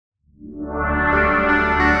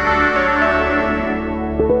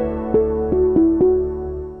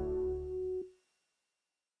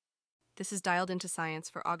This is Dialed Into Science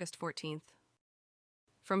for August 14th.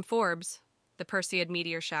 From Forbes, the Perseid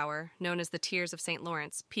meteor shower, known as the Tears of St.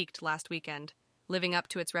 Lawrence, peaked last weekend, living up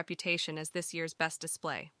to its reputation as this year's best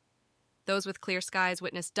display. Those with clear skies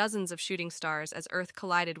witnessed dozens of shooting stars as Earth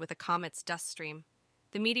collided with a comet's dust stream.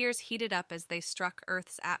 The meteors heated up as they struck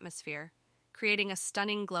Earth's atmosphere, creating a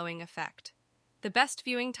stunning glowing effect. The best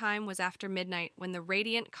viewing time was after midnight, when the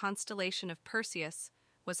radiant constellation of Perseus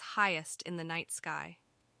was highest in the night sky.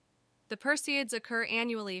 The Perseids occur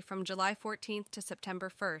annually from July 14th to September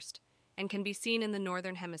 1st and can be seen in the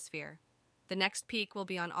northern hemisphere. The next peak will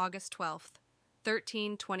be on August 12th,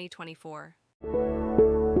 2024.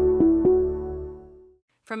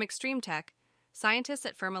 From Extreme Tech, scientists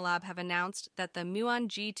at Fermilab have announced that the Muon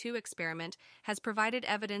g-2 experiment has provided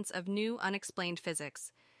evidence of new unexplained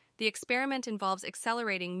physics. The experiment involves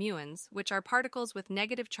accelerating muons, which are particles with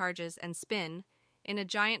negative charges and spin, in a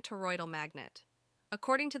giant toroidal magnet.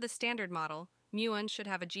 According to the standard model, muon should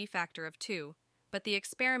have a g-factor of 2, but the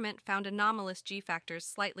experiment found anomalous g-factors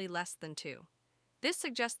slightly less than 2. This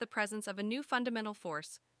suggests the presence of a new fundamental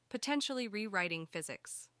force, potentially rewriting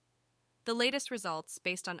physics. The latest results,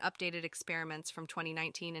 based on updated experiments from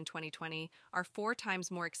 2019 and 2020, are 4 times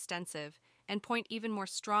more extensive and point even more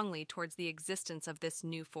strongly towards the existence of this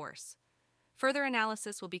new force. Further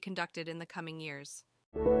analysis will be conducted in the coming years.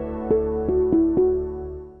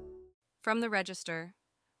 From the Register,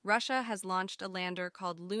 Russia has launched a lander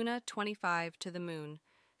called Luna 25 to the Moon,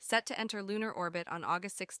 set to enter lunar orbit on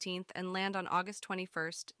August 16th and land on August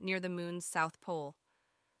 21st near the Moon's south pole.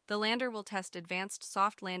 The lander will test advanced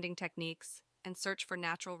soft landing techniques and search for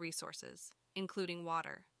natural resources, including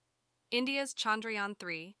water. India's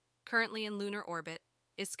Chandrayaan-3, currently in lunar orbit,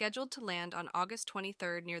 is scheduled to land on August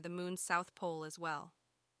 23rd near the Moon's south pole as well.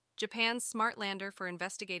 Japan's Smart Lander for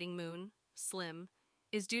Investigating Moon, SLIM,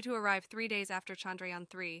 is due to arrive 3 days after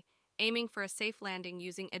Chandrayaan-3, aiming for a safe landing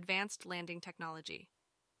using advanced landing technology.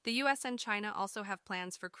 The US and China also have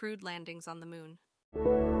plans for crewed landings on the Moon.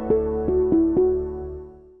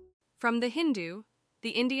 From The Hindu, the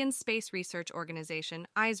Indian Space Research Organization,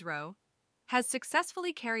 ISRO, has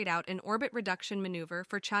successfully carried out an orbit reduction maneuver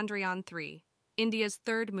for Chandrayaan-3, India's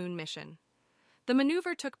third moon mission. The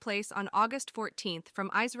maneuver took place on August 14th from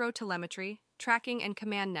ISRO Telemetry, Tracking and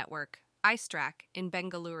Command Network, ISTRAC, in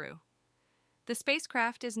Bengaluru. The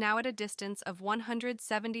spacecraft is now at a distance of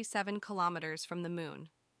 177 kilometers from the Moon.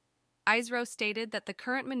 ISRO stated that the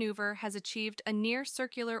current maneuver has achieved a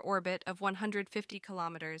near-circular orbit of 150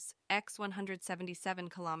 kilometers, x 177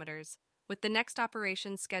 kilometers, with the next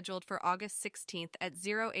operation scheduled for August 16th at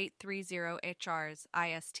 0830 HRs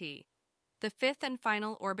IST. The fifth and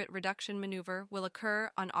final orbit reduction maneuver will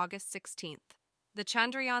occur on August 16th. The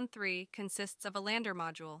Chandrayaan-3 consists of a lander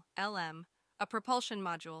module, LM, a propulsion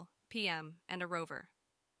module, PM, and a rover.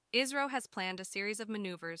 ISRO has planned a series of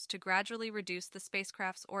maneuvers to gradually reduce the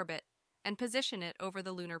spacecraft's orbit and position it over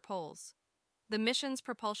the lunar poles. The mission's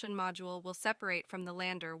propulsion module will separate from the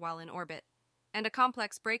lander while in orbit, and a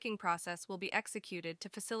complex braking process will be executed to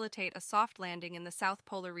facilitate a soft landing in the south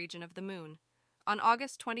polar region of the Moon on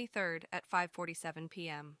August 23rd at 5:47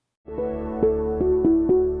 p.m.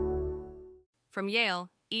 From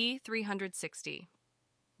Yale, E360.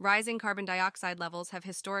 Rising carbon dioxide levels have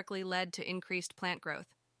historically led to increased plant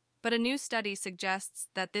growth, but a new study suggests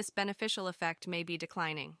that this beneficial effect may be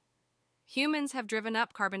declining. Humans have driven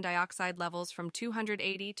up carbon dioxide levels from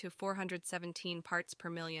 280 to 417 parts per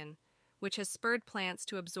million, which has spurred plants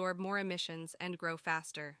to absorb more emissions and grow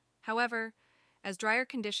faster. However, as drier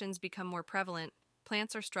conditions become more prevalent,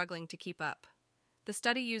 plants are struggling to keep up. The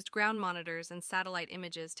study used ground monitors and satellite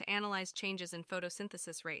images to analyze changes in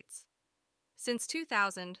photosynthesis rates. Since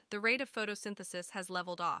 2000, the rate of photosynthesis has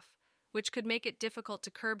leveled off, which could make it difficult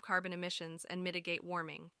to curb carbon emissions and mitigate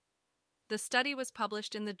warming. The study was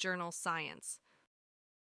published in the journal Science.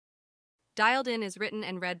 Dialed In is written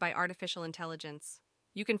and read by artificial intelligence.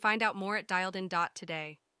 You can find out more at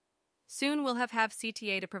dialedin.today. Soon we'll have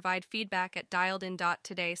CTA to provide feedback at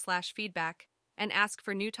dialedin.today/feedback and ask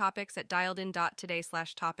for new topics at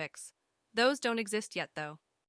dialedin.today/topics. Those don't exist yet, though.